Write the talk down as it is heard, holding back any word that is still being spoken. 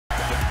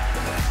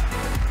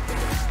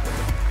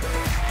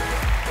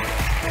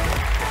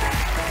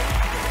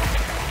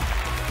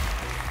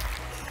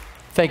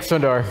Thanks,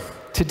 Sundar.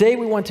 Today,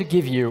 we want to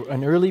give you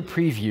an early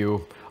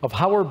preview of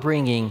how we're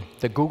bringing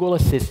the Google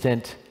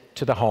Assistant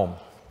to the home.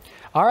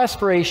 Our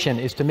aspiration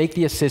is to make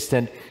the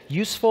Assistant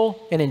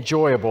useful and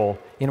enjoyable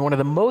in one of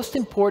the most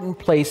important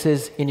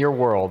places in your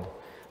world,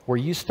 where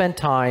you spend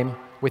time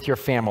with your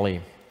family.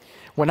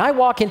 When I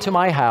walk into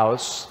my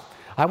house,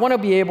 I want to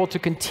be able to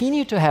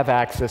continue to have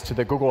access to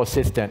the Google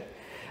Assistant,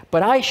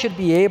 but I should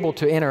be able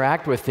to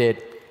interact with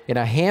it in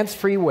a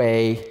hands-free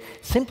way,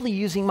 simply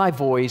using my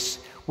voice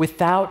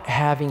without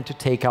having to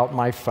take out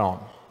my phone.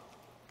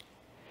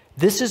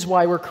 This is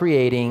why we're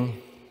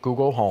creating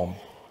Google Home,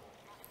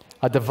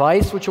 a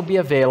device which will be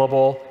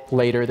available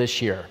later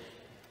this year.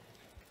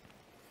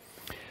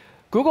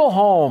 Google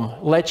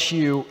Home lets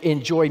you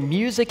enjoy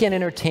music and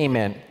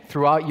entertainment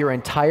throughout your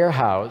entire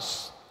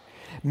house,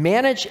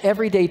 manage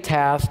everyday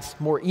tasks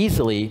more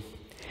easily,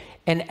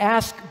 and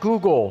ask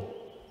Google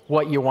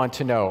what you want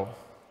to know.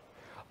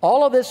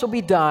 All of this will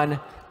be done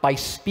by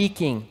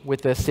speaking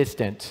with the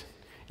Assistant.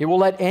 It will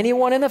let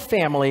anyone in the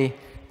family,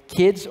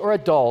 kids or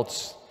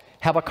adults,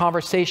 have a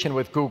conversation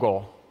with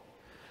Google.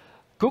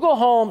 Google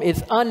Home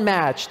is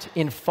unmatched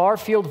in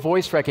far-field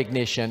voice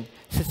recognition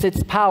since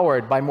it's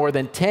powered by more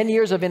than 10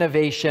 years of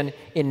innovation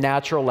in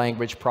natural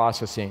language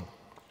processing.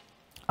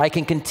 I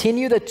can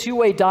continue the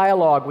two-way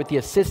dialogue with the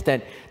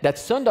Assistant that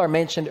Sundar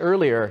mentioned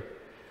earlier,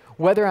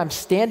 whether I'm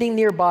standing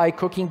nearby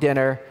cooking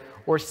dinner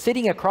or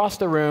sitting across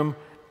the room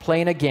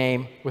playing a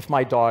game with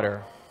my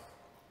daughter.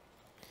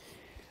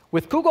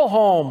 With Google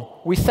Home,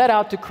 we set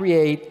out to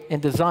create and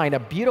design a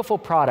beautiful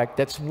product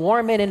that's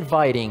warm and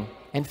inviting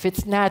and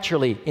fits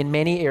naturally in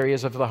many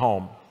areas of the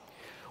home.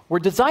 We're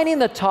designing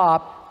the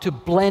top to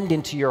blend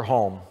into your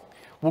home.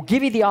 We'll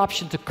give you the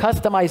option to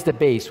customize the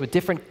base with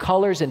different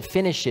colors and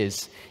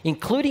finishes,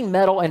 including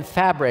metal and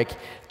fabric,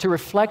 to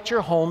reflect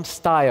your home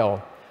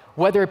style,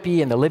 whether it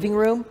be in the living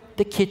room,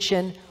 the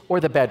kitchen,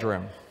 or the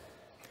bedroom.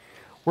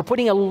 We're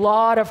putting a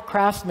lot of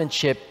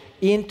craftsmanship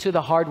into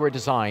the hardware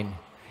design,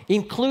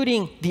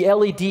 including the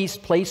LED's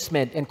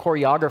placement and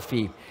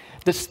choreography,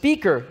 the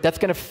speaker that's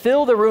going to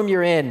fill the room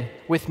you're in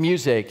with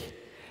music,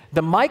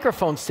 the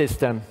microphone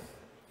system,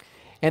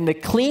 and the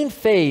clean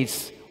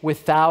face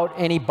without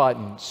any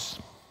buttons.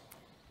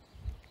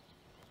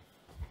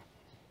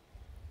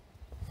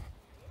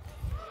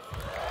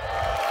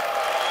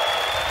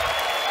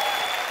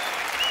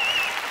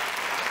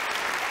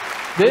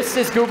 This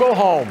is Google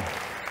Home.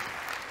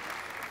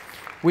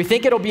 We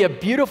think it'll be a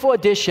beautiful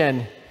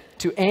addition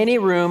to any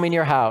room in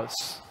your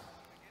house.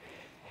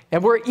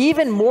 And we're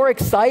even more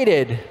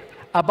excited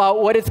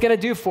about what it's going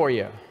to do for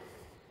you.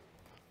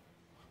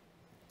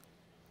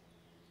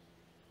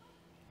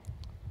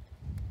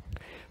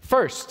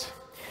 First,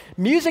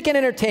 music and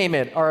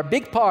entertainment are a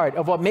big part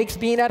of what makes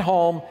being at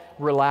home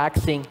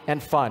relaxing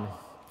and fun.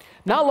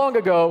 Not long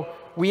ago,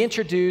 we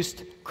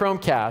introduced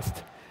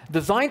Chromecast,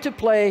 designed to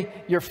play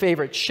your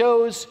favorite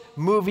shows,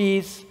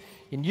 movies,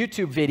 and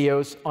YouTube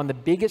videos on the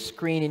biggest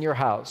screen in your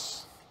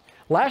house.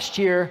 Last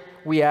year,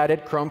 we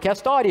added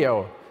Chromecast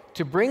Audio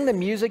to bring the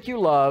music you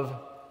love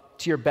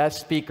to your best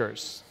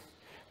speakers.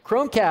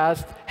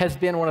 Chromecast has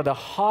been one of the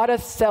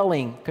hottest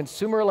selling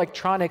consumer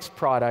electronics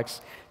products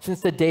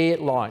since the day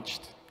it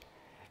launched.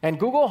 And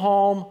Google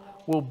Home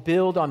will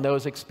build on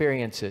those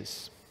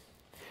experiences.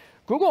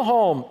 Google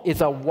Home is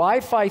a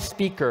Wi-Fi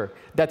speaker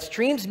that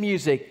streams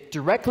music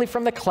directly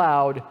from the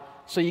cloud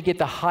so you get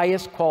the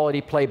highest quality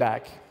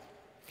playback.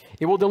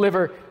 It will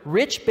deliver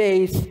rich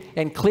bass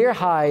and clear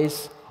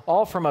highs,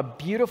 all from a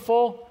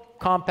beautiful,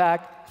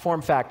 compact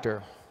form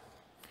factor.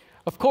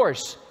 Of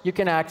course, you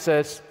can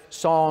access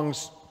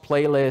songs,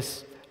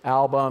 playlists,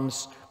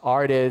 albums,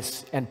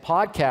 artists, and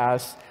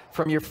podcasts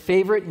from your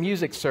favorite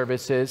music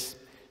services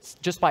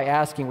just by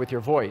asking with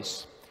your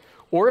voice.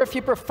 Or if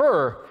you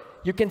prefer,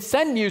 you can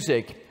send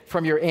music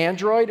from your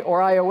Android or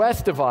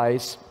iOS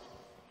device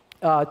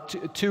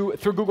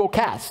through Google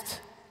Cast.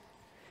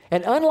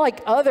 And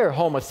unlike other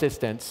home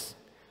assistants,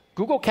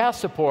 Google Cast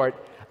support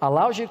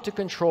allows you to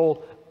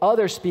control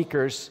other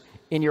speakers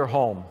in your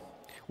home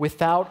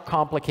without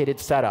complicated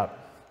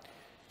setup.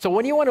 So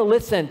when you want to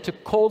listen to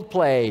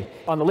Coldplay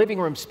on the living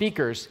room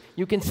speakers,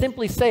 you can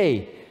simply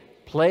say,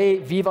 "Play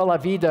Viva la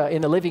Vida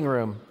in the living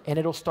room," and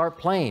it'll start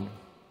playing.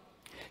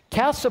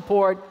 Cast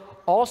support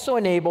also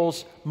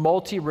enables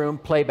multi-room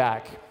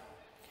playback,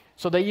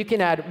 so that you can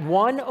add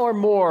one or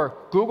more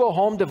Google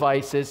Home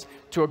devices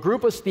to a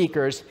group of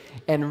speakers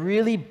and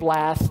really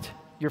blast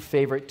your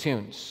favorite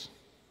tunes.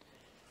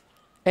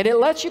 And it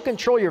lets you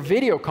control your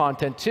video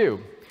content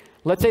too.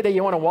 Let's say that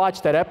you want to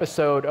watch that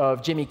episode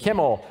of Jimmy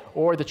Kimmel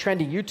or the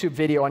trending YouTube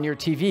video on your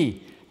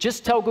TV.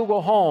 Just tell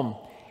Google Home,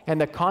 and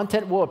the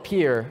content will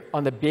appear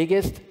on the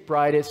biggest,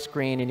 brightest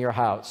screen in your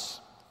house.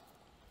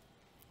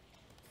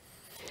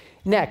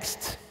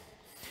 Next,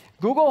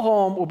 Google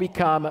Home will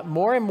become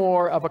more and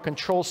more of a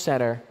control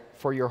center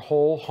for your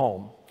whole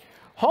home.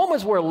 Home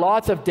is where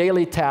lots of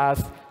daily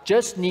tasks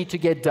just need to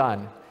get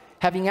done.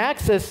 Having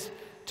access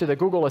to the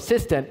Google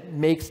Assistant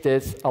makes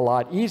this a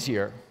lot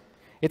easier.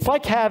 It's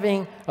like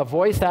having a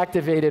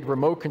voice-activated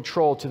remote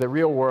control to the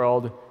real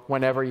world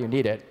whenever you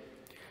need it.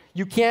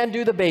 You can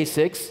do the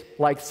basics,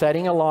 like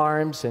setting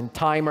alarms and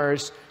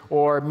timers,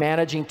 or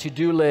managing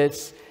to-do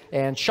lists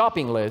and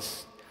shopping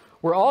lists.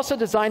 We're also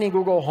designing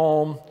Google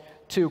Home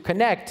to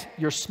connect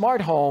your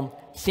smart home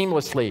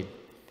seamlessly.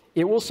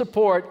 It will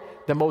support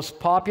the most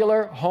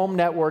popular home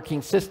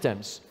networking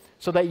systems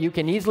so that you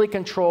can easily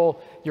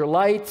control your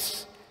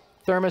lights,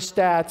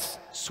 thermostats,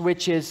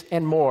 switches,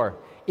 and more,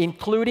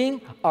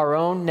 including our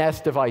own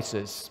Nest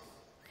devices.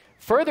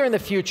 Further in the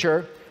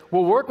future,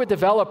 we'll work with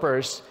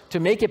developers to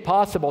make it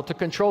possible to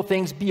control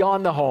things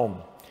beyond the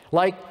home,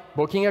 like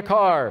booking a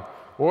car,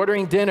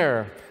 ordering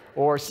dinner,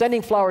 or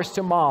sending flowers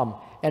to mom,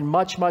 and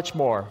much, much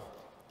more,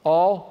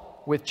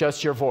 all with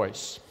just your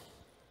voice.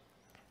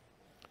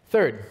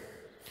 Third,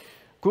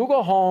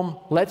 Google Home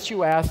lets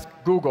you ask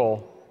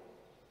Google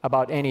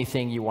about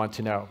anything you want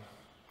to know.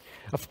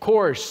 Of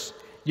course,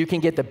 you can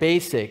get the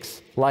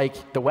basics,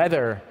 like the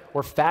weather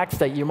or facts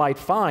that you might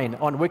find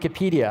on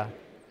Wikipedia.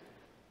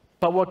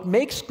 But what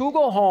makes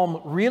Google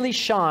Home really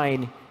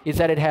shine is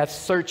that it has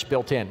search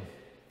built in.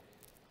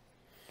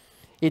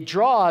 It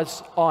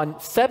draws on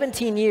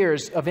 17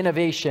 years of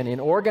innovation in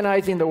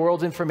organizing the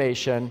world's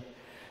information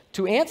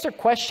to answer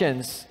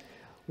questions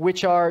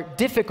which are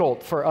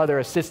difficult for other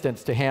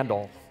assistants to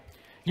handle.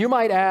 You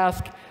might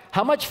ask,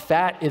 how much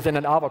fat is in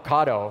an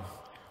avocado?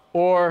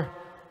 Or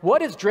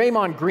what is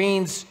Draymond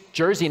Green's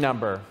jersey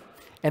number?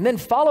 And then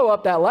follow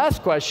up that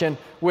last question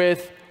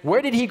with,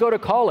 where did he go to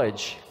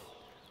college?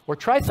 Or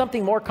try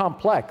something more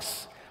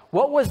complex.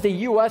 What was the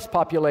US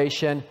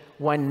population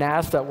when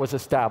NASA was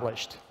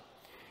established?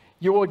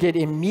 You will get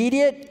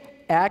immediate,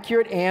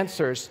 accurate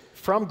answers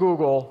from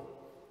Google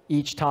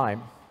each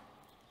time.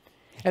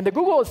 And the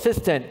Google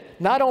Assistant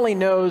not only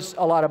knows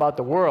a lot about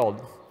the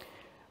world,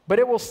 but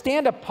it will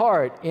stand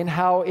apart in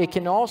how it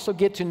can also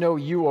get to know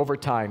you over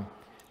time,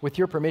 with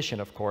your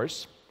permission, of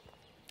course.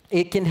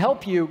 It can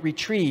help you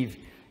retrieve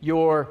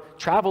your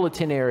travel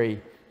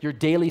itinerary, your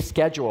daily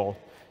schedule,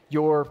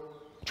 your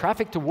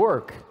traffic to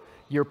work,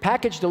 your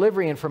package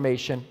delivery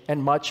information,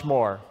 and much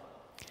more.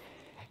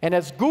 And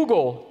as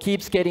Google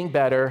keeps getting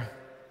better,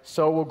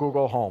 so will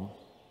Google Home.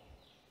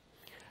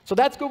 So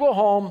that's Google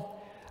Home,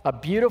 a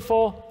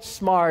beautiful,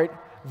 smart,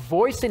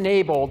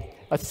 voice-enabled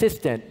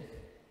assistant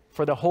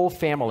for the whole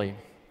family.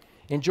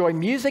 Enjoy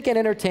music and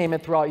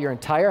entertainment throughout your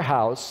entire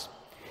house,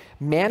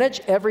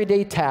 manage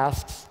everyday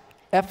tasks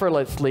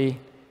effortlessly,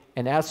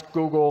 and ask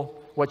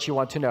Google what you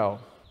want to know.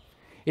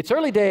 It's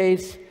early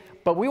days,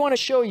 but we want to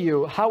show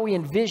you how we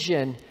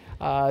envision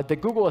the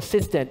Google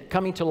Assistant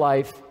coming to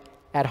life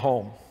at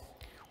home.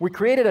 We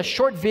created a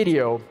short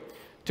video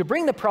to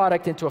bring the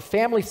product into a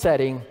family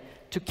setting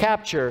to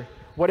capture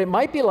what it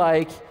might be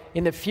like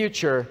in the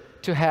future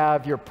to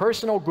have your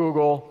personal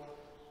Google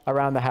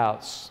around the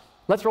house.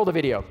 Let's roll the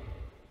video.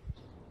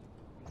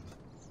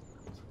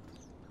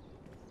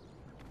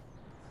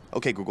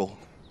 Okay, Google,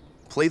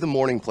 play the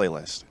morning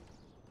playlist.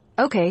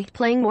 Okay,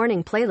 playing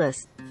morning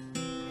playlist.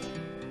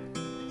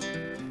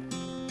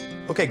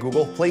 Okay,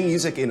 Google, play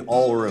music in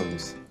all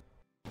rooms.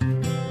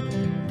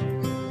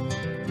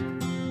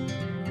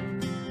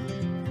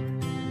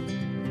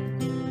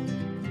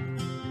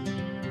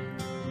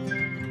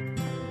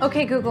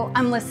 Okay, Google,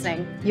 I'm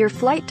listening. Your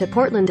flight to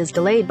Portland is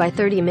delayed by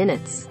 30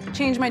 minutes.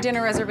 Change my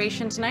dinner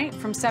reservation tonight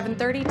from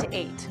 7:30 to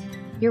 8.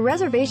 Your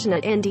reservation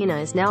at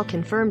Andina is now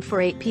confirmed for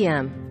 8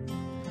 p.m.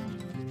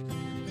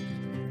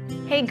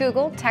 Hey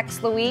Google,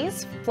 text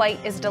Louise, flight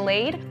is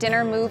delayed,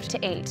 dinner moved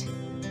to 8.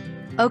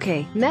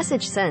 Okay,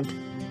 message sent.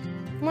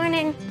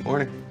 Morning.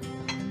 Morning.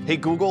 Hey,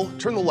 Google,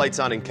 turn the lights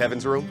on in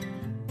Kevin's room.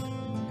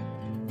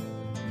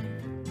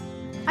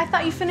 I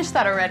thought you finished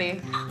that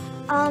already.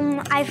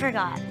 I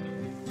forgot.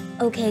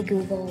 Okay,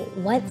 Google,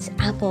 what's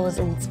apples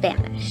in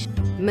Spanish?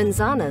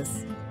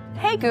 Manzanas.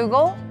 Hey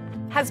Google,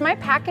 has my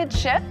package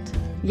shipped?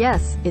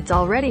 Yes, it's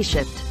already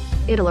shipped.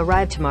 It'll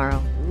arrive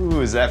tomorrow. Ooh,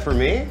 is that for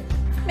me?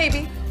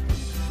 Maybe.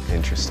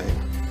 Interesting.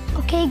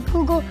 Okay,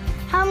 Google,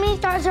 how many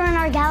stars are in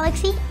our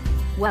galaxy?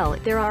 Well,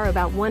 there are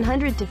about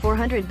 100 to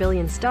 400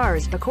 billion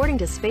stars, according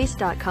to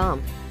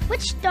Space.com.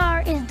 Which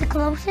star is the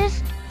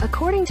closest?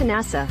 According to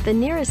NASA, the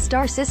nearest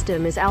star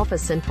system is Alpha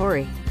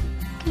Centauri.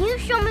 Can you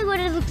show me what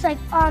it looks like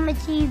on the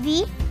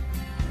TV?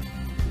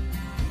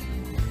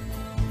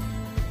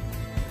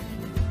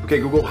 Okay,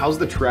 Google, how's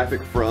the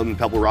traffic from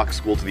Pebble Rock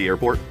School to the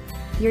airport?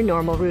 Your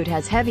normal route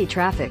has heavy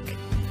traffic.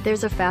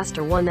 There's a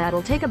faster one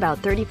that'll take about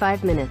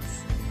 35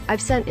 minutes.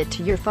 I've sent it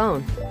to your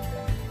phone.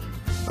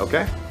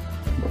 Okay.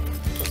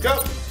 Let's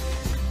go.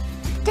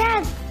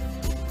 Dad!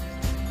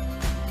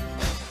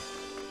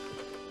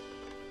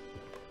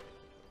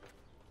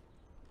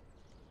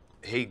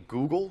 Hey,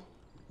 Google,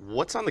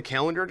 what's on the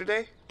calendar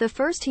today? The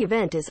first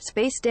event is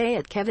Space Day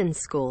at Kevin's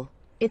school.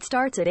 It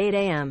starts at 8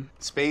 a.m.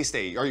 Space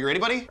Day. Are you ready,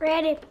 buddy?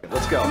 Ready.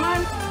 Let's go. Come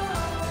on.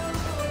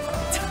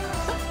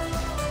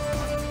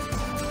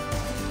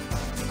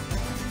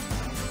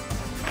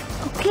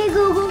 Okay,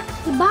 Google,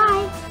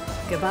 goodbye.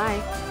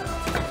 Goodbye.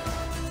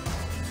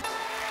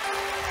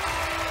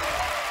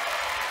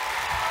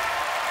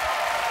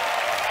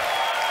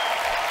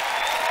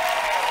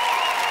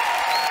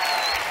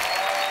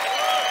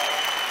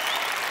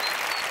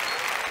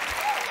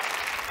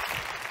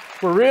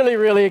 We're really,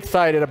 really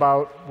excited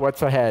about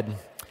what's ahead.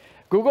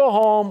 Google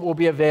Home will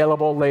be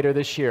available later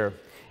this year.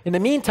 In the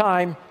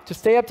meantime, to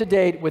stay up to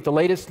date with the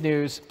latest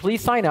news,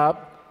 please sign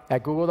up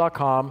at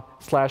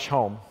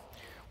google.com/home.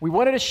 We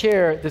wanted to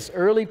share this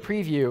early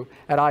preview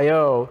at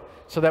I/O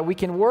so that we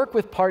can work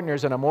with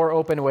partners in a more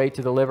open way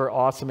to deliver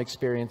awesome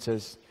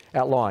experiences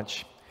at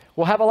launch.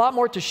 We'll have a lot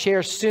more to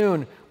share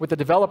soon with the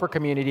developer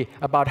community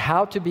about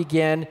how to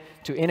begin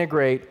to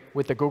integrate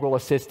with the Google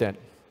Assistant.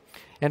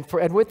 And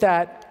with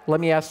that, let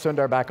me ask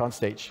Sundar back on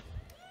stage.